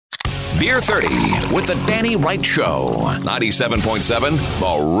Beer 30 with the Danny Wright Show. 97.7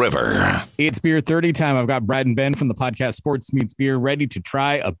 The River. It's Beer 30 time. I've got Brad and Ben from the podcast Sports Meets Beer ready to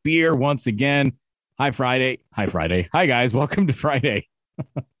try a beer once again. Hi, Friday. Hi, Friday. Hi, guys. Welcome to Friday.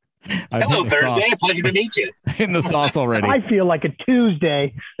 Hello, Thursday. Sauce. Pleasure to meet you. In the sauce already. I feel like a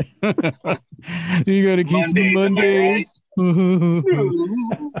Tuesday. You got to keep some Mondays.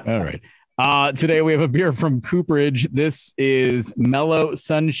 All right. Today we have a beer from Cooperage. This is Mellow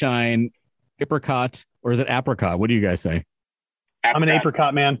Sunshine Apricot, or is it apricot? What do you guys say? I'm an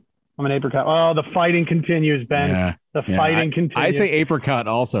apricot, man. I'm an apricot. Oh, the fighting continues, Ben. Yeah, the fighting continues. I say apricot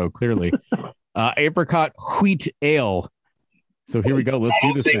also, clearly. Apricot wheat ale. So here we go. Let's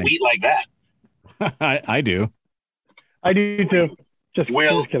do this thing. I don't say wheat like that. I do. I do too. Just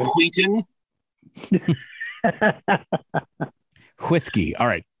kidding. Wheaton. Whiskey. All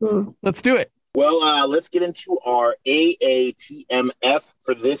right. Let's do it. Well, let's get into our AATMF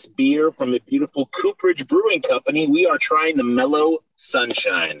for this beer from the beautiful Cooperage Brewing Company. We are trying the Mellow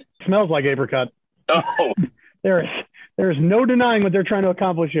Sunshine. Smells like apricot. Oh, there is no denying what they're trying to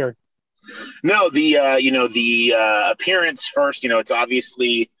accomplish here. No, the appearance first. It's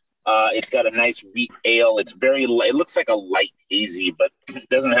obviously it's got a nice wheat ale. It's it looks like a light hazy, but it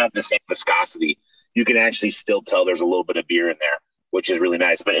doesn't have the same viscosity. You can actually still tell there's a little bit of beer in there, which is really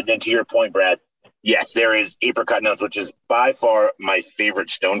nice. But then to your point, Brad, yes, there is apricot notes, which is by far my favorite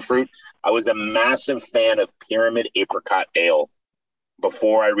stone fruit. I was a massive fan of Pyramid Apricot Ale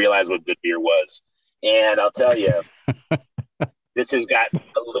before I realized what good beer was. And I'll tell you, this has got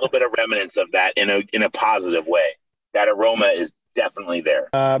a little bit of remnants of that in a positive way. That aroma is definitely there.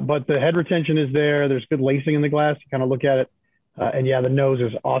 But the head retention is there. There's good lacing in the glass. You kind of look at it. And yeah, the nose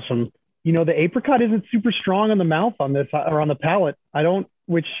is awesome. The apricot isn't super strong on the mouth on this or on the palate.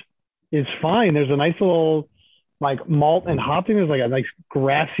 Which is fine. There's a nice little like malt and hopping. There's like a nice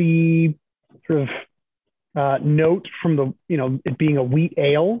grassy sort of note from the, it being a wheat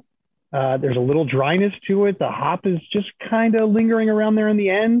ale. There's a little dryness to it. The hop is just kind of lingering around there in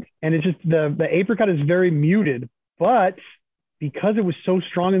the end. And it's just the apricot is very muted, but because it was so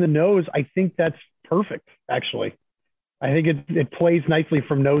strong in the nose, I think that's perfect, actually. I think it plays nicely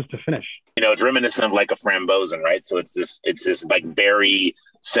from nose to finish. It's reminiscent of like a Frambozen, right? So it's this like berry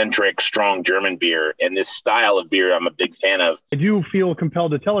centric, strong German beer, and this style of beer I'm a big fan of. I do feel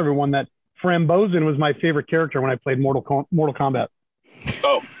compelled to tell everyone that Frambozen was my favorite character when I played Mortal Kombat.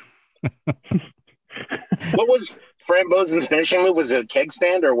 Oh, what was Frambozen's finishing move? Was it a keg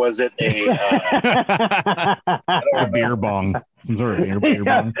stand or was it a beer bong? Some sort of beer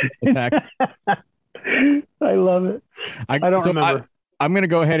bong attack. I love it. I don't remember. I'm going to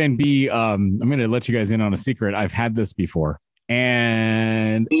go ahead and I'm going to let you guys in on a secret. I've had this before.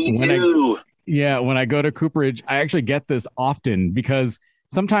 And me too. When I go to Cooperage, I actually get this often because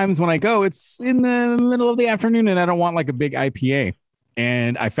sometimes when I go, it's in the middle of the afternoon and I don't want like a big IPA.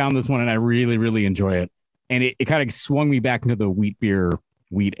 And I found this one and I really, really enjoy it. And it kind of swung me back into the wheat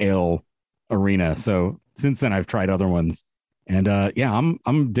ale arena. So since then I've tried other ones and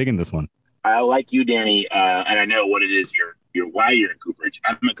I'm digging this one. I like you, Danny, and I know what it is. Why you're in Cooperage.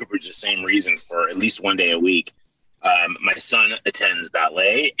 I'm in Cooperage the same reason for at least one day a week. My son attends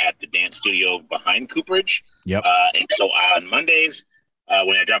ballet at the dance studio behind Cooperage. Yep. And so on Mondays,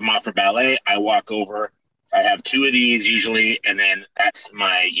 when I drop him off for ballet, I walk over. I have 2 of these usually, and then that's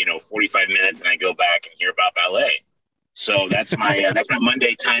my 45 minutes, and I go back and hear about ballet. So that's my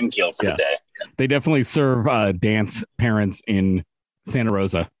Monday time kill for the day. They definitely serve dance parents in Santa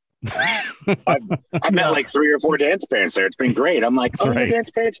Rosa. I've met like 3 or 4 dance parents there. It's been great. I'm like, right. Dance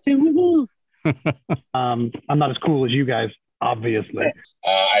parents too. I'm not as cool as you guys, obviously.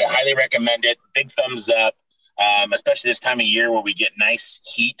 I highly recommend it. Big thumbs up, especially this time of year where we get nice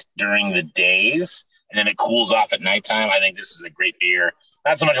heat during the days and then it cools off at nighttime. I think this is a great beer.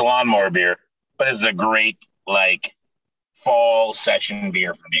 Not so much a lawnmower beer, but this is a great like fall session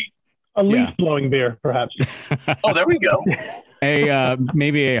beer for me. A leaf blowing beer, perhaps. Oh, there we go.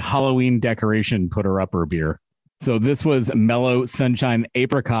 Maybe a Halloween decoration putter-upper beer. So this was Mellow Sunshine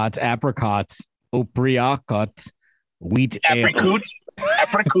Apricot, Opriacot, Wheat Apricot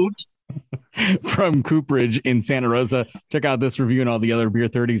from Cooperage in Santa Rosa. Check out this review and all the other Beer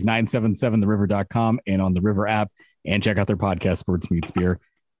 30s, 977theriver.com and on the River app. And check out their podcast, Sports Meets Beer.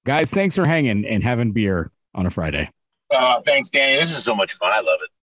 Guys, thanks for hanging and having beer on a Friday. Thanks, Danny. This is so much fun. I love it.